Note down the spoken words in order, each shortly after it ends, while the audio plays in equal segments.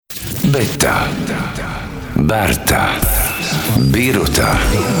Beta, Berta, Biruta,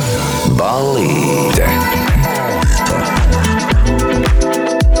 Ballīte.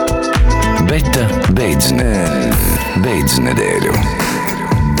 Beta beidz nedēļu.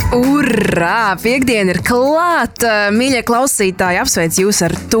 Urā! Piektdiena ir klāta! Mīļie klausītāji, apsveic jūs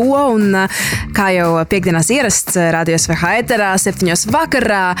ar to, un kā jau piekdienās ierasts Radio SVH ēterā, 7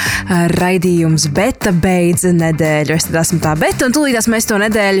 vakarā, raidījums Beta beidz nedēļu. Es tad esmu tā Beta, un tūlītās mēs to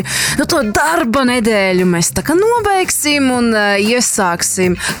nedēļu, to darba nedēļu mēs tā kā nobeigsim un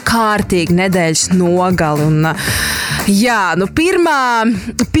iesāksim kārtīgi nedēļas nogali. Un, jā,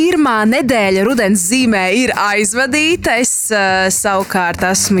 pirmā nedēļa rudens zīmē ir aizvadīta. Es savukārt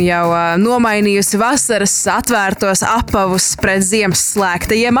esmu jau nomainījusi vasaras atvērtos apavus pret ziemas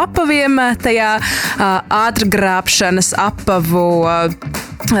slēgtajiem apaviem tajā ātrgrābšanas apavu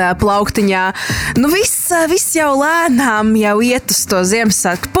plauktiņā. Viss jau lēnām jau iet uz to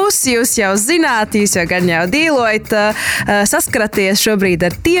Ziemassvētku pusi, jūs jau zināt, jūs jau gan jau dīlojat, saskaraties šobrīd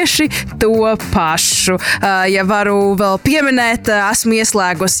ar tieši to pašu. Ja varu vēl pieminēt, esmu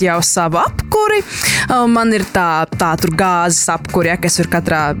ieslēgusi jau savu apkuri. Man ir tā tur gāzes apkuri, kas ir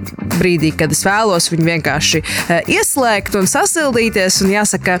katrā brīdī, kad es vēlos viņu vienkārši ieslēgt un sasildīties, un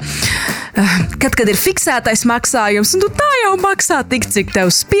jāsaka, kad ir fiksētais maksājums, un tu tā jau maksā tik, cik tev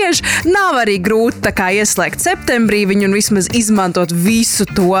spiež, nav arī grūti tā kā ieslēgt septembrī viņu un vismaz izmantot visu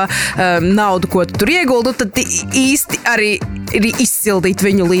to naudu, ko tu tur ieguldu, tad īsti arī izsildīt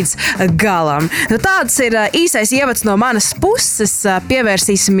viņu līdz galam. Tāds ir īsais ievads no manas puses.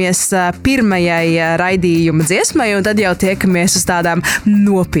 Pievērsīsimies pirmajai raidījuma dziesmai, un tad jau tiekamies uz tādām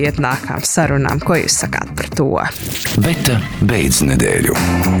nopietnākām sarunām. Ko jūs sakāt par to? Beta beidz nedēļu.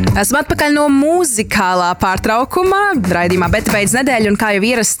 Esmu atpakaļ no muzikālā pārtraukumā. Raidījumā Beta beidz nedēļu, un kā jau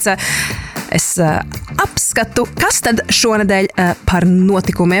ierasts, es apskatu, kas tad šonedēļ par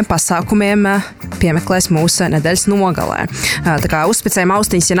notikumiem, pasākumiem piemeklēs mūsu nedēļas nogalē. Tā kā uzspicējam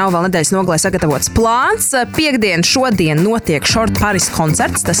austiņas, ja nav vēl nedēļas nogalē sagatavots plāns. Piektdien šodien notiek Short Paris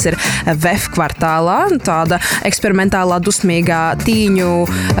koncerts, tas ir VEF kvartālā, tāda eksperimentālā, dusmīgā tīņu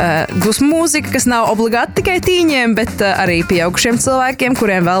dusmu mūzika, kas nav obligāti tikai tīņiem, bet arī pieaugušiem cilvēkiem,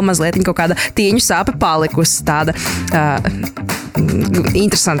 kuriem vēl mazliet kaut kāda tīņu sāpe palikusi. Tāda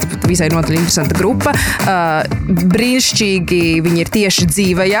interesanta, visai notaļ interesanta grupa. Brīnišķīgi viņi ir tieši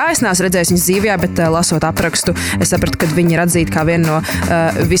dzīvajā. Es neesmu redzējis viņus dzīvajā, bet lasot aprakstu, es sapratu, ka viņi ir atzīti kā viena no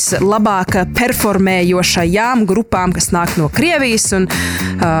vislabāk performējošajām grupām, kas nāk no Krievijas. Un,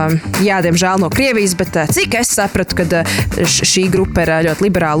 jā, diemžēl no Krievijas, bet cik es sapratu, ka šī grupa ir ļoti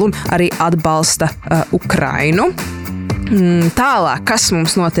liberāla un arī atbalsta Ukrainu. Tālāk, kas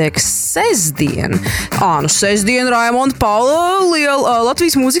mums notiek sestdien? Sestdien Raimonda Paula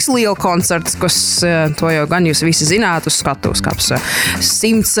Latvijas mūzikas liela koncerts, kas to jau gan jūs visi zināt, uz skatuves kāps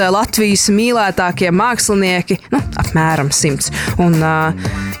 100 Latvijas mīlētākie mākslinieki, apmēram 100. Un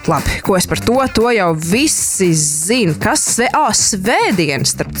labi, ko es par to? To jau visi zina. Kas svētdien,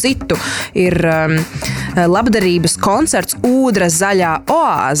 starp citu, ir labdarības koncerts Ūdra zaļā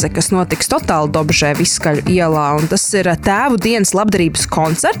oāze, kas notiks Totāli Dobžē Viskaļu ielā, un tas ir Tēvu dienas labdarības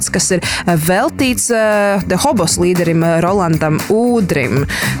koncerts, kas ir veltīts The Hobos līderim Rolandam Ūdrim,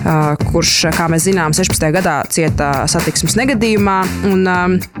 kurš, kā mēs zinām, 16. gadā cieta satiksmes negadījumā, un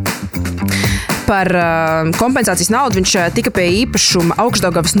par kompensācijas naudu viņš tika pie īpašuma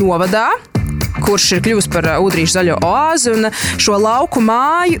Augšdaugavas novadā, kurš ir kļuvis par Ūdrīšu zaļo oāzi, un šo lauku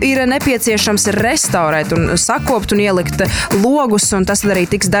māju ir nepieciešams restaurēt un sakopt un ielikt logus, un tas arī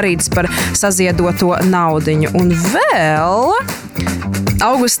tiks darīts par saziedoto naudiņu. Un vēl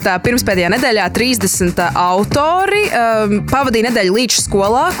augustā pirmspēdējā nedēļā 30 autori pavadīja nedēļu Līča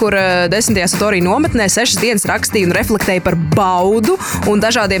skolā, kur 10. satorija nometnē 6 dienas rakstīja un reflektēja par baudu un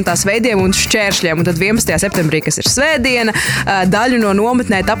dažādiem tās veidiem un šķēršļiem. Un tad 11. septembrī, kas ir svētdiena, daļu no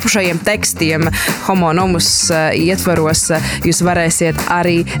nometnē tapušajiem tekstiem Homo Nomus ietvaros jūs varēsiet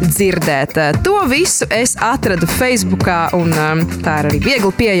arī dzirdēt. To visu es atradu Facebookā, un tā ir arī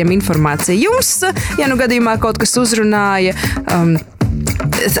viegli pieejama informācija jums, ja nu gadījumā kaut kas uzrunāja.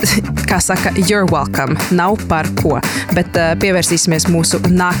 Kā saka, you're welcome, nav par ko. Bet pievērsīsimies mūsu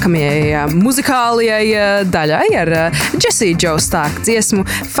nākamajai muzikālajai daļai ar Jessie Joe Stark dziesmu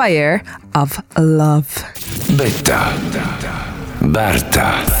Fire of Love. Beta, Berta,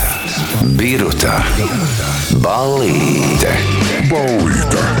 Biruta, Ballīte.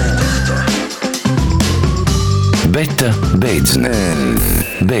 Beta beidz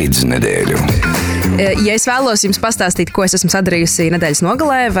nedēļu. Ja es vēlos jums pastāstīt, ko es esmu sadarījusi nedēļas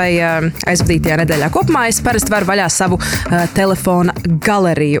nogalē vai aizvadītajā nedēļā kopumā, es parasti varu vaļā savu telefona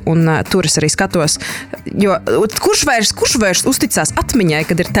galeriju, un tur es arī skatos. Jo kurš vairs uzticās atmiņai,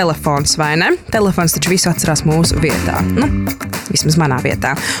 kad ir telefons, vai ne? Telefons taču visu atcerās mūsu vietā. Vismaz manā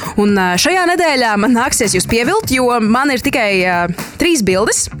vietā. Un šajā nedēļā man nāksies jūs pievilt, jo man ir tikai 3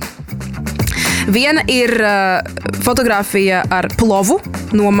 bildes. Viena ir fotografija ar plovu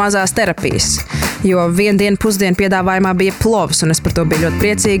no mazās terapijas. Jo vienu dienu pusdienu piedāvājumā bija plovs, un es par to biju ļoti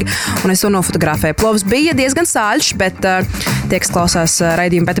priecīga, un es to nofotografēju. Plovs bija diezgan sāļš, bet tie, kas klausās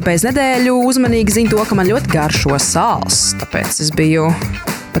raidījumu Beta beidz nedēļu, uzmanīgi zina to, ka man ļoti garšo sāls, tāpēc es biju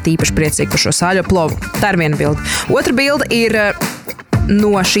pat īpaši priecīga par šo sāļo plovu. Tā ir viena bilde. Otra bilde ir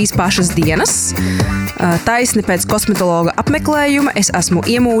no šīs pašas dienas. Taisni pēc kosmetologa apmeklējuma es esmu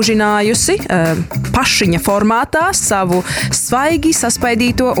iemūžinājusi pašiņa formātā savu svaigi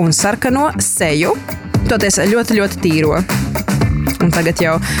saspaidīto un sarkano seju. Toties ļoti, ļoti tīro. Un tagad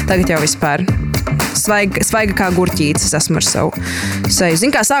jau vispār svaiga kā gurķītis es esmu ar savu seju.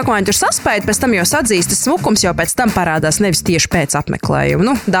 Zin kā sākumā viņi tur saspaid, pēc tam jau sadzīstas smukums jau pēc tam parādās nevis tieši pēc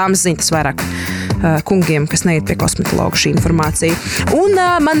apmeklējuma. Dāmas zina tas vairāk kungiem, kas neiet pie kosmetologa šī informācija. Un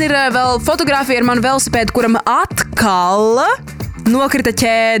man ir vēl fotografija ar manu velosipēdu, kuram atkal nokrita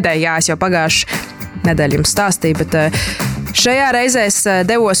ķēde. Jā, es jau pagājuši nedēļu jums stāstīju, bet šajā reizē es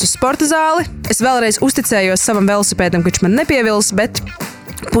devos uz sporta zāli. Es vēlreiz uzticējos savam velosipēdam, ka viņš man nepievils, bet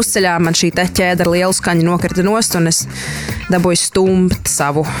pusceļā man šī ķēde ar lielu skaņu nokrita nost, un es dabūju stumt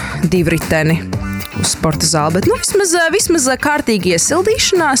savu divriteni uz sporta zāli, bet vismaz kārtīgi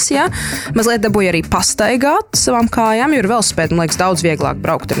iesildīšanās, jā. Mazliet dabūju arī pastaigāt savām kājām, jo ar velosipēdu, man liekas, daudz vieglāk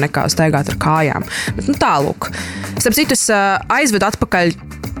braukt nekā staigāt ar kājām. Bet tālūk. Starp citu, es aizvedu atpakaļ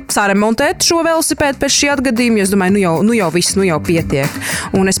saremontēt šo velosipēdu pēc šī atgadījuma, jo es domāju, nu jau viss, nu jau pietiek.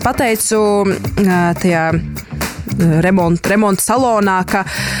 Un es pateicu tajā remonta salonā, ka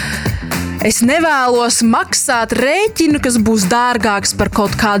es nevēlos maksāt rēķinu, kas būs dārgāks par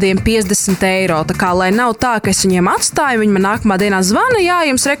kaut kādiem 50 eiro. Tā kā, lai nav tā, ka es viņiem atstāju, viņi man nākamā dienā zvana, jā,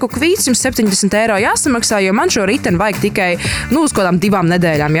 jums reku kvīts, jums 70 eiro jāsamaksā, jo man šo riteni vajag tikai, uz kādām 2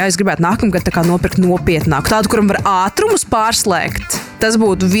 nedēļām, jā, es gribētu nākamgad tā kā nopirkt nopietnāku, tādu, kuram var ātrumus pārslēgt. Tas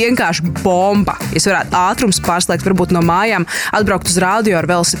būtu vienkārši bomba. Ja es varētu ātrums pārslēgt, varbūt no mājām atbraukt uz rādio ar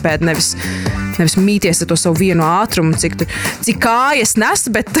velosipēdu, nevis mīties ar to savu vienu ātrumu, cik kājas nes,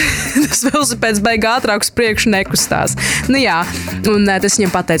 bet tas velosipēds baigi ātrāk uz priekšu nekustās. Jā, un tas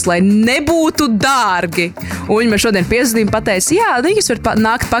viņam pateica, lai nebūtu dārgi. Un viņi man šodien piezvanīja un pateica, jā, jūs varat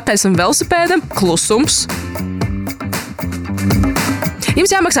nākt pakaļ savam velosipēdam, klusums. Jums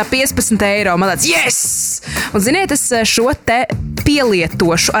jāmaksā 15 eiro. Man tāds, yes! Un ziniet, es šo te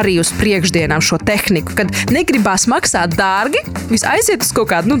pielietošu arī uz priekšdienām šo tehniku, kad negribās maksāt dārgi, jūs aiziet uz kaut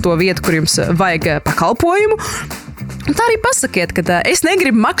kādu to vietu, kur jums vajag pakalpojumu. Un tā arī pasakiet, ka es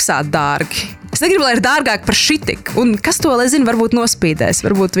negribu maksāt dārgi. Es negribu, lai ir dārgāk par šitik. Un kas to, lai zina, varbūt nospīdēs.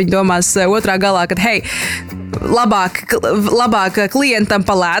 Varbūt viņi domās otrā galā, ka hei, labāk klientam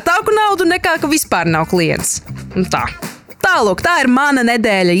pa lētāku naudu nekā, ka vispār nav klients. Un tā. Tālūk, tā ir mana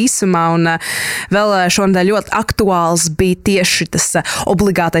nedēļa īsumā, un vēl šonedēļ ļoti aktuāls bija tieši tas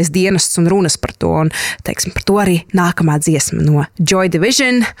obligātais dienests un runas par to, un, teiksim, par to arī nākamā dziesma no Joy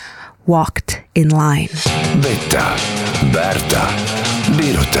Division, Walked in Line. Beta, Berta,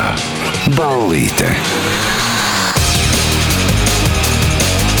 Biruta, Ballīte.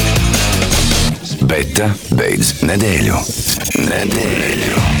 Beta beidz nedēļu.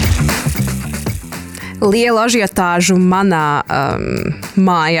 Lielu ažiotāžu manā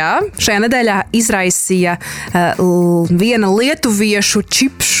mājā šajā nedēļā izraisīja viena lietuviešu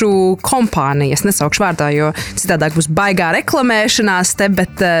čipšu kompānija. Es nesaukšu vārdā, jo citādāk būs baigā reklamēšanās te,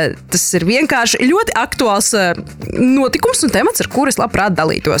 bet tas ir vienkārši ļoti aktuāls notikums un temats, ar kuru es labprāt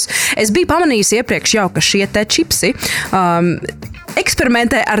dalītos. Es biju pamanījusi iepriekš jau, ka šie te čipsi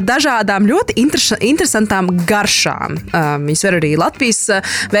eksperimentē ar dažādām ļoti interesantām garšām. Viņas var arī Latvijas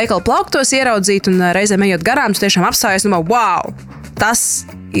veikalu plauktos ieraudzīt un reizēm ejot garām, tu tiešām apstājies un domā, wow, tas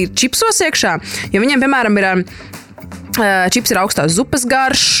ir čipsos iekšā. Jo viņiem, piemēram, ir čipsi ar augstās zupas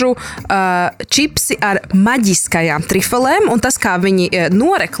garšu, čipsi ar maģiskajām trifelēm, un tas, kā viņi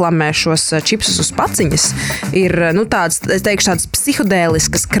noreklamē šos čipsus uz paciņas, ir tādas, es teikšu, tādas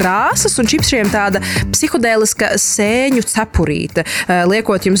psihodēliskas krāsas, un čipsiem tāda psihodēliska sēņu cepurīte,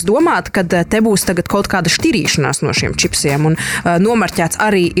 liekot jums domāt, ka te būs tagad kaut kāda šķirīšanās no šiem čipsiem, un nomarķēts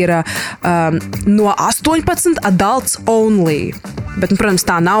arī ir no 18 adults only. Bet, protams,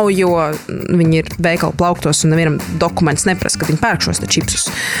 tā nav, jo viņi ir veikalu plauktos un nevienam dokuments neprasa, kad viņi pērk šos te čipsus.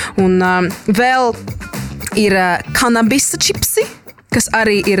 Un vēl ir kanabisa čipsi, kas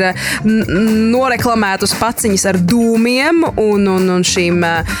arī ir noreklamēti uz paciņas ar dūmiem un šīm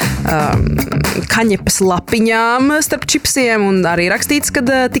kaņepes lapiņām starp čipsiem, un arī rakstīts, ka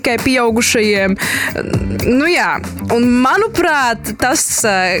tikai pieaugušajiem. Nu jā, un manuprāt, tas,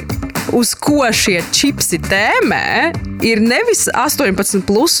 uz ko šie čipsi tēmē, ir nevis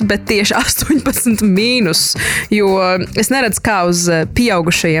 18+, bet tieši 18-, jo es neredzu, kā uz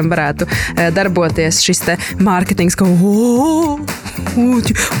pieaugušajiem varētu darboties šis te mārketings, ka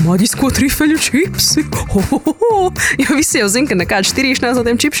maģisko trifeļu čipsi, jo visi jau zina, ka nekāda šķirīšanās no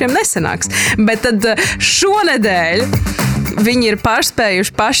tiem čipšiem nesanāks. Bet tad šonedēļ viņi ir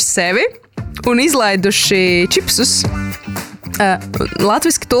pārspējuši paši sevi un izlaiduši čipsus.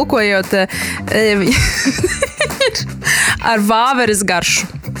 Latviski tulkojot ar vāveres garšu.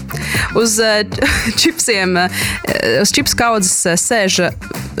 Uz čipsiem, uz čipsu kaudzes sēž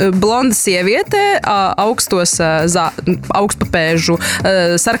blonda sieviete augstos augstpapēžu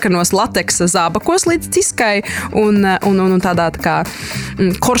sarkanos lateksa zābakos līdz ciskai un tādā tā kā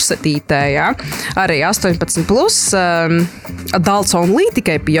korsetītē, ja? Arī 18+, adults only,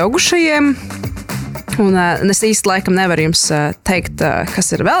 tikai pieaugušajiem. Un es īsti laikam nevaru jums teikt, kas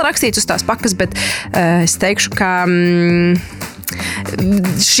ir vēl rakstīts uz tās pakas, bet es teikšu, ka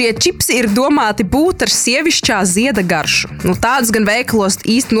šie čipsi ir domāti būt ar sievišķā zieda garšu. Nu, tādus gan veikalos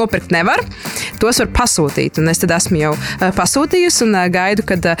īsti nopirkt nevar. Tos var pasūtīt. Un es tad esmu jau pasūtījusi un gaidu,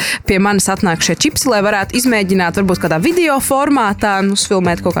 kad pie manis atnāk šie čipsi, lai varētu izmēģināt varbūt kādā video formātā,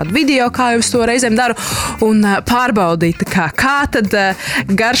 uzfilmēt kaut kādu video, kā jau es to reizēm daru, un pārbaudīt, kā tad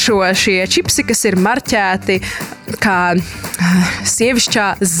garšo šie čipsi, kas ir marķēti kā sievišķā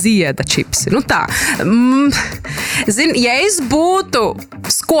zieda čipsi. Nu tā. Zin, ja es būtu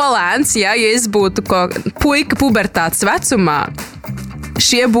skolēns, ja es būtu puika pubertātes vecumā,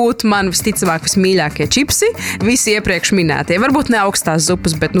 šie būtu man visticamāk vismīļākie čipsi, visi iepriekš minētie. Varbūt ne augstās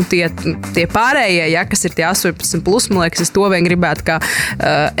zupas, bet tie pārējie, ja, kas ir tie 18+, man liekas, es to vien gribētu kā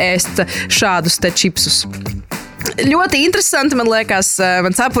ēst šādus te čipsus. Ļoti interesanti, man liekas, man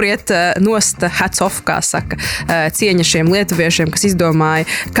cepuriet nost hats off, kā saka, cieņa šiem lietuviešiem, kas izdomāja,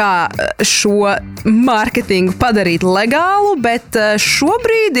 kā šo mārketingu padarīt legālu, bet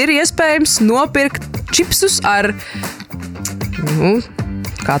šobrīd ir iespējams nopirkt čipsus ar,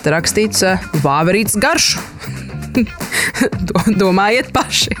 kā te rakstīts, vāverītes garšu. Domājiet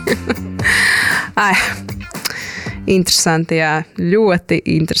paši. Interesanti, jā. Ļoti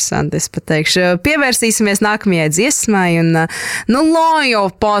interesanti, es pateikšu. Pievērsīsimies nākamajai dziesmai un Loyal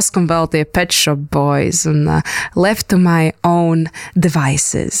Posk un vēl tie Pet Shop Boys un Left to My Own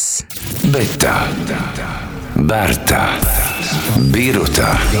Devices. Beta, Berta,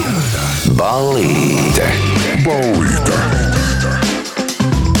 Biruta, Ballīte.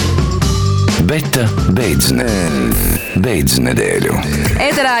 Beta beidz nedēļu.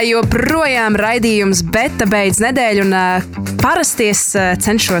 Ēterā joprojām raidījums Beta beidz nedēļu, un parasti es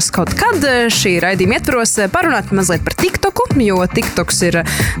cenšos kaut kad šī raidījuma ietvaros parunāt mazliet par TikToku, jo TikToks ir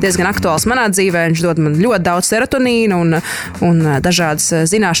diezgan aktuāls manā dzīvē. Viņš dod man ļoti daudz serotonīna un dažādas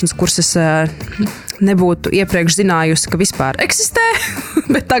zināšanas, kuras es nebūtu iepriekš zinājusi, ka vispār eksistē,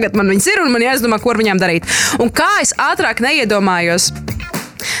 bet tagad man viņas ir un man jāizdomā, ko ar viņām darīt. Un kā es ātrāk neiedomājos,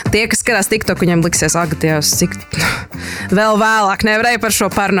 tie, kas skatās TikTok, viņam liksies, Dievs, cik vēl vēlāk nevarēju par šo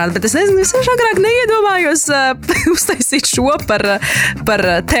parunāt, bet es nezinu, es agrāk neiedomājos uztaisīt šo par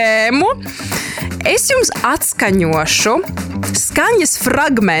tēmu. Es jums atskaņošu skaņas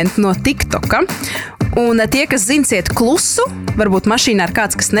fragmentu no TikToka, un tie, kas zinsiet klusu, varbūt mašīnā ir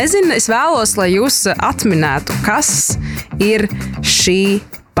kāds, kas nezina, es vēlos, lai jūs atminētu, kas ir šī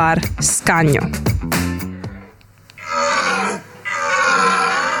par skaņu.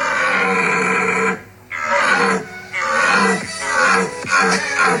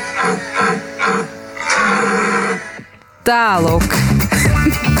 Tālūk,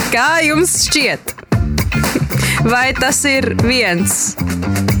 kā jums šķiet? Vai tas ir viens?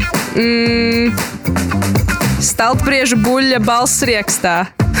 Staltpriežu buļļa balss riekstā?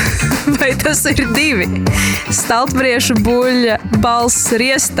 Vai tas ir 2? Staltpriežu buļļa balss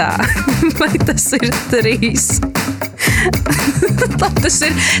riestā? Vai tas ir 3?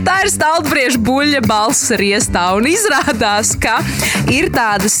 Tā ir staltpriežu buļļa balss riestā, un izrādās, ka ir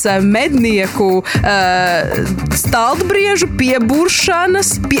tādas mednieku staltpriežu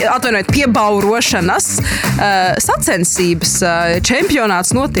piebaurošanas sacensības.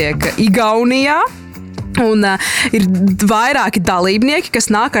 Čempionāts notiek Igaunijā. Un ir vairāki dalībnieki, kas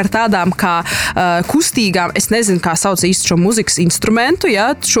nāk ar tādām kā kustīgām, es nezinu, kā sauc īsti šo muzikas instrumentu,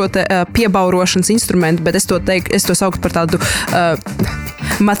 ja, šo te piebaurošanas instrumentu, bet es to sauktu par tādu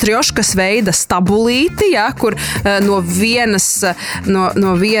matrioškas veida stabulīti, ja, kur no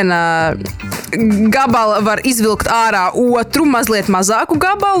viena gabala var izvilkt ārā otru, mazliet mazāku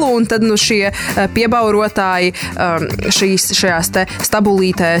gabalu, un tad šie piebaurotāji šajās te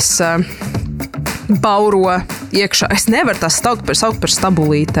stabulītēs bauro iekšā. Es nevaru tās saukt par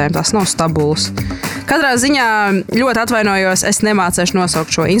stabulītēm, tās nav stabulas. Katrā ziņā ļoti atvainojos, es nemācēšu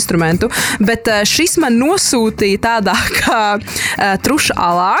nosaukt šo instrumentu, bet šis man nosūtīja tādā kā truša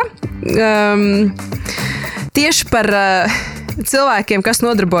alā. Tieši par cilvēkiem, kas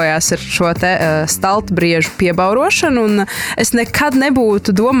nodarbojās ar šo te staltbriežu piebaurošanu, un es nekad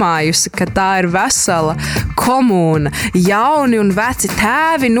nebūtu domājusi, ka tā ir vesela komūna. Jauni un veci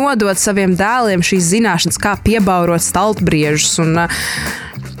tēvi nodod saviem dēliem šīs zināšanas, kā piebaurot staltbriežus, un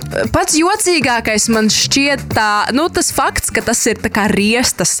pats jocīgākais man šķiet tas fakts, ka tas ir tā kā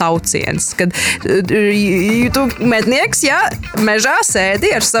riesta sauciens, kad tu mednieks, mežā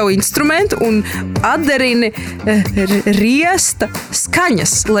sēdi ar savu instrumentu un atdarini riesta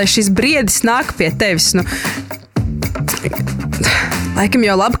skaņas, lai šis briedis nāk pie tevis. Laikam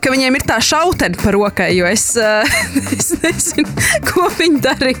jau labi, ka viņiem ir tā šauteni par rokai, jo es nezinu, ko viņi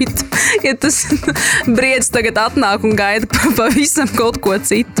darītu, ja tas briedis tagad atnāk un gaida pavisam kaut ko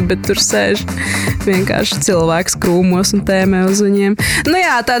citu, bet tur sēž vienkārši cilvēks krūmos un tēmē uz viņiem.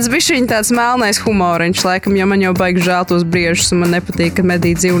 Tāds bišķiņ tāds melnais humoriņš, laikam, jo man jau baigi žēl tos briežus un man nepatīk, ka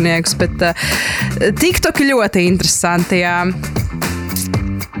medī dzīvniekus, bet TikTok ļoti interesanti, jā.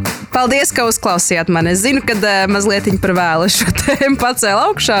 Paldies, ka uzklausījāt mani. Es zinu, ka mazliet par vēlu šo tēmu pacēlu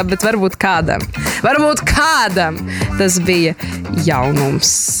augšā, bet varbūt kādam tas bija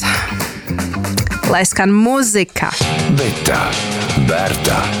jaunums. Lai skan muzika. Beta,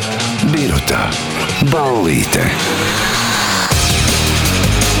 Berta, Biruta, Ballīte.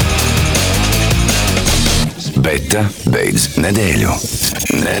 Beta beidz nedēļu.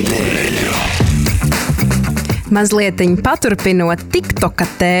 Mazlietiņ paturpinot TikToka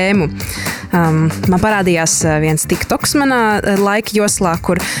tēmu. Man parādījās viens TikToks manā laika joslā,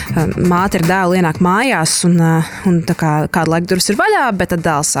 kur māte ar dēlu ienāk mājās un tā kā kādu laiku durvis ir vaļā, bet tad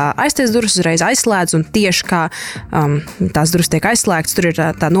dēls aizties durvis, uzreiz aizslēdz, un tieši kā tās durvis tiek aizslēgtas, tur ir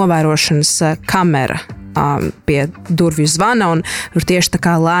tā novērošanas kamera pie durvju zvana, un tur tieši tā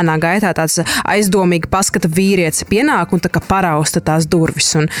kā lēnā gaitā tāds aizdomīgi paskata vīrietis pienāk un tā kā parausta tās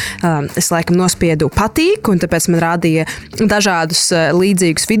durvis. Un es laikam nospiedu patīk, un tāpēc man rādīja dažādus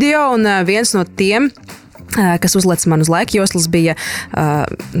līdzīgus video, un viens no tiem, kas uzlec man uz laika joslas, bija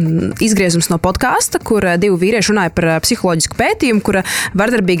izgriezums no podkāsta, kur divi vīrieši runāja par psiholoģisku pētījumu, kura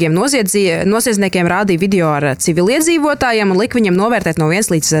vardarbīgiem noziedzniekiem rādīja video ar civiliedzīvotājiem un lika viņiem novērtēt no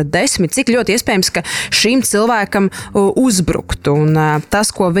 1 līdz 10, cik ļoti iespējams, ka šīm cilvēkam uzbruktu. Un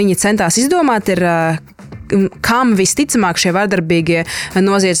tas, ko viņi centās izdomāt, ir kam visticamāk šie vardarbīgie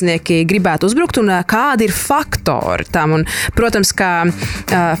noziedznieki gribētu uzbrukt un kādi ir faktori tam. Un, protams, kā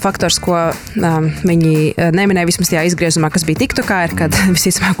faktors, ko viņi neminēja vismaz tajā izgriezumā, kas bija TikTokā, ir, kad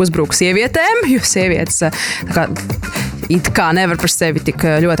visticamāk uzbruka sievietēm, jo sievietes it kā nevar par sevi tik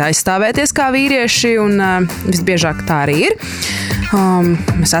ļoti aizstāvēties kā vīrieši, un visbiežāk tā arī ir.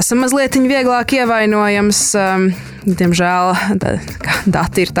 Mēs esam mazliet vieglāk ievainojams, diemžēl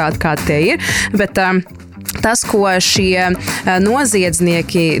dati ir tādi, kādi tie ir, bet tas, ko šie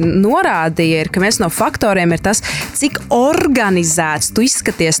noziedznieki norādīja, ir, ka viens no faktoriem ir tas, cik organizēts tu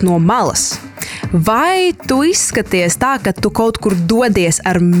izskaties no malas. Vai tu izskaties tā, ka tu kaut kur dodies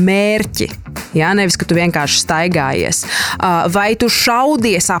ar mērķi? Jā, nevis, ka tu vienkārši staigājies. Vai tu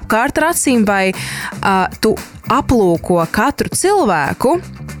šaudies apkārt ar acīm, vai tu aplūko katru cilvēku,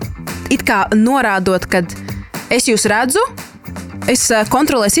 it kā norādot, kad es jūs redzu, es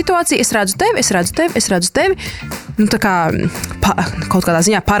kontrolēju situāciju, es redzu tevi. Tā kā kaut kādā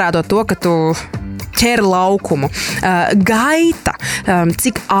ziņā parādot to, ka tu ķer laukumu. Gaita,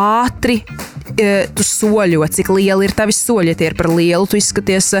 cik ātri tu soļo, cik lieli ir tavi soļi, ja tie ir par lielu, tu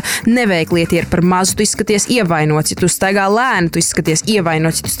izskaties neveikli, ja tie ir par mazu, tu izskaties ievainots, ja tu staigā lēni, tu izskaties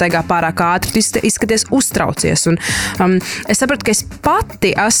ievainots, ja tu staigā pārāk ātri, tu izskaties uztraucies. Un, es sapratu, ka es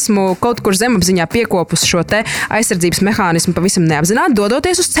pati esmu kaut kur zemapziņā piekopus šo te aizsardzības mehānismu pavisam neapzināti,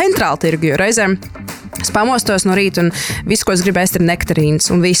 dodoties uz centrālu tirgu, jo reizēm Es pamostos no rīta, un viss, ko es gribu ēst, ir nektarīns.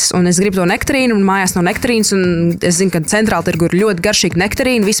 Un es gribu to nektarīnu, un mājās nav nektarīns. Un es zinu, ka centrāla tirgu ir ļoti garšīgi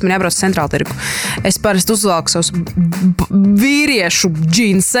nektarīni. Visi man jābrauc centrāla tirgu. Es parasti uzvelku savus vīriešu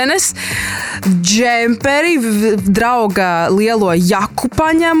džinsenes, džemperi, drauga lielo jaku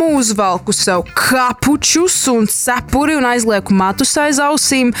paņemu, uzvelku sev kapučus un cepuri un aizlieku matus aiz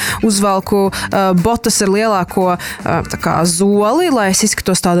ausīm. Uzvelku botas ar lielāko tā kā zoli, lai es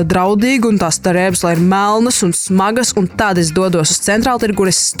izskatos tāda draudīga un tās rēbas, lai ir melnas un smagas, un tad es dodos uz centrālu tirgu, un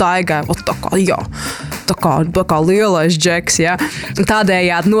es staigāju, tā kā lielais džeks, ja?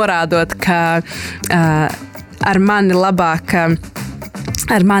 Tādējādi norādot, ka ar mani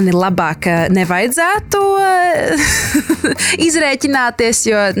labāk nevajadzētu izrēķināties,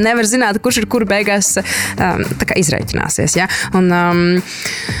 jo nevar zināt, kurš ir kur beigās tā kā izrēķināsies, ja? Un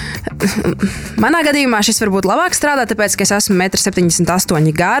manā gadījumā šis varbūt labāk strādā, tāpēc, ka es esmu 1,78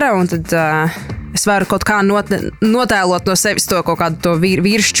 m gara, un tad es varu kaut kā notēlot no sevis to kaut kādu to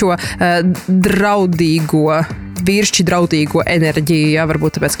vīršķi draudīgo enerģiju, ja,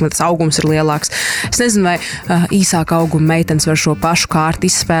 varbūt tāpēc, ka tas augums ir lielāks. Es nezinu, vai īsāka auguma meitenes var šo pašu kārtu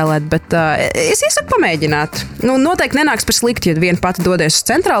izspēlēt, bet es iesaku pamēģināt. Nu, noteikti nenāks par slikti, ja viena pati dodies uz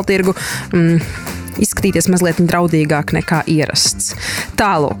centrālu tirgu, izskatīties mazliet draudīgāk nekā ierasts.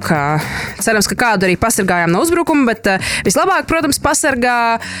 Tālūk, cerams, ka kādu arī pasargājām no uzbrukuma, bet vislabāk, protams,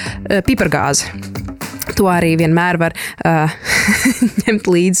 pasargā pipargāzi. To arī vienmēr var ņemt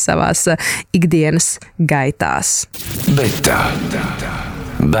līdzi savās ikdienas gaitās. Beta,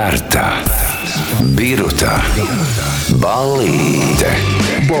 Berta, Biruta, Ballīte.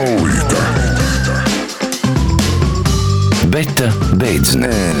 Beta beidz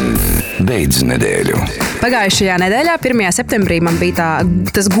nedēļu. Pagājušajā nedēļā, 1. septembrī, man bija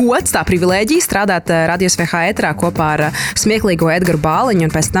tas gods, tā privilēģija strādāt Radio SVH ēterā kopā ar smieklīgo Edgaru Bāliņu,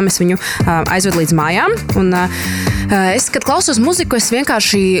 un pēc tam es viņu aizvedu līdz mājām. Un es, kad klausos muziku, es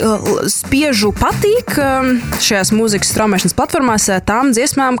vienkārši spiežu patīk šajās mūzikas straumēšanas platformās tām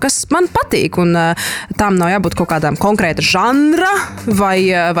dziesmām, kas man patīk. Un tām nav jābūt kaut kādām konkrēta žanra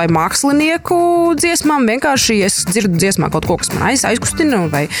vai mākslinieku dziesmām. Vienkārši es dzirdu dziesmā kaut ko, kas man aizkustina,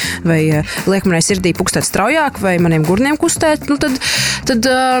 vai liek manai sirdī pukstēt straujāk, vai maniem gurniem kustēt, nu tad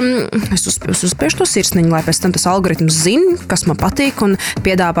es uzspiežu to sirsniņu, lai pēc tam tas algoritms zina, kas man patīk, un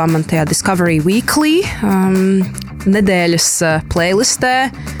piedāvā man tajā Discovery Weekly nedēļas playlistē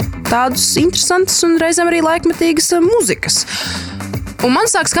tādus interesantus un reizēm arī laikmetīgas mūzikas. Un man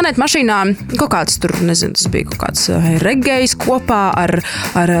sāk skanēt mašīnā kaut kāds tur, nezinu, tas bija kaut kāds regejs kopā ar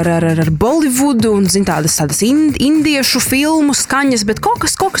Bollywoodu un, zin, tādas indiešu filmu skaņas, bet kaut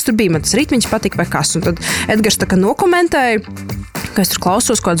kas tur bija, man tas ritmiņš patika vai kas. Un tad Edgars tā kā nokomentēja, ka es tur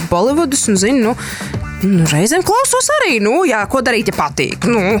klausos kaut kāds Bollywoodus un, zinu, reizēm klausos arī, jā, ko darīt, ja patīk,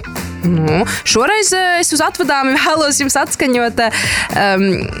 Šoreiz es uz atvadāmi vēlos jums atskaņot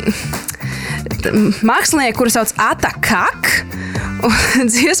mākslinieku, kuru sauc Ata Kak, un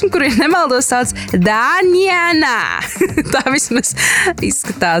dziesmu, kuru, ja nemaldos, sauc Dāņienā. Tā vismaz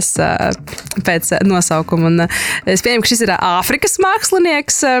izskatās pēc nosaukuma. Un es pieņemu, ka šis ir Āfrikas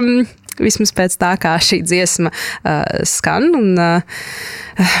mākslinieks, vismaz pēc tā, kā šī dziesma skan. Un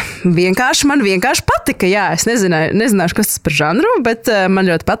man vienkārši patika. Jā, es nezināšu, kas tas par žanru, bet man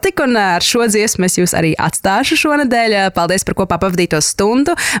ļoti patika. Un ar šo dziesmu es jūs arī atstāšu šonedēļ. Paldies par kopā pavadīto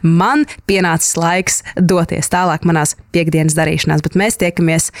stundu. Man pienācis laiks doties tālāk manās piekdienas darīšanās, bet mēs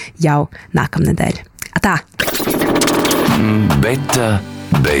tiekamies jau nākamnedēļ. Atā! Beta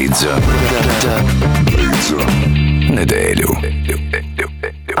beidza nedēļu.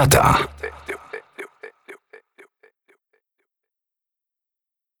 Atā!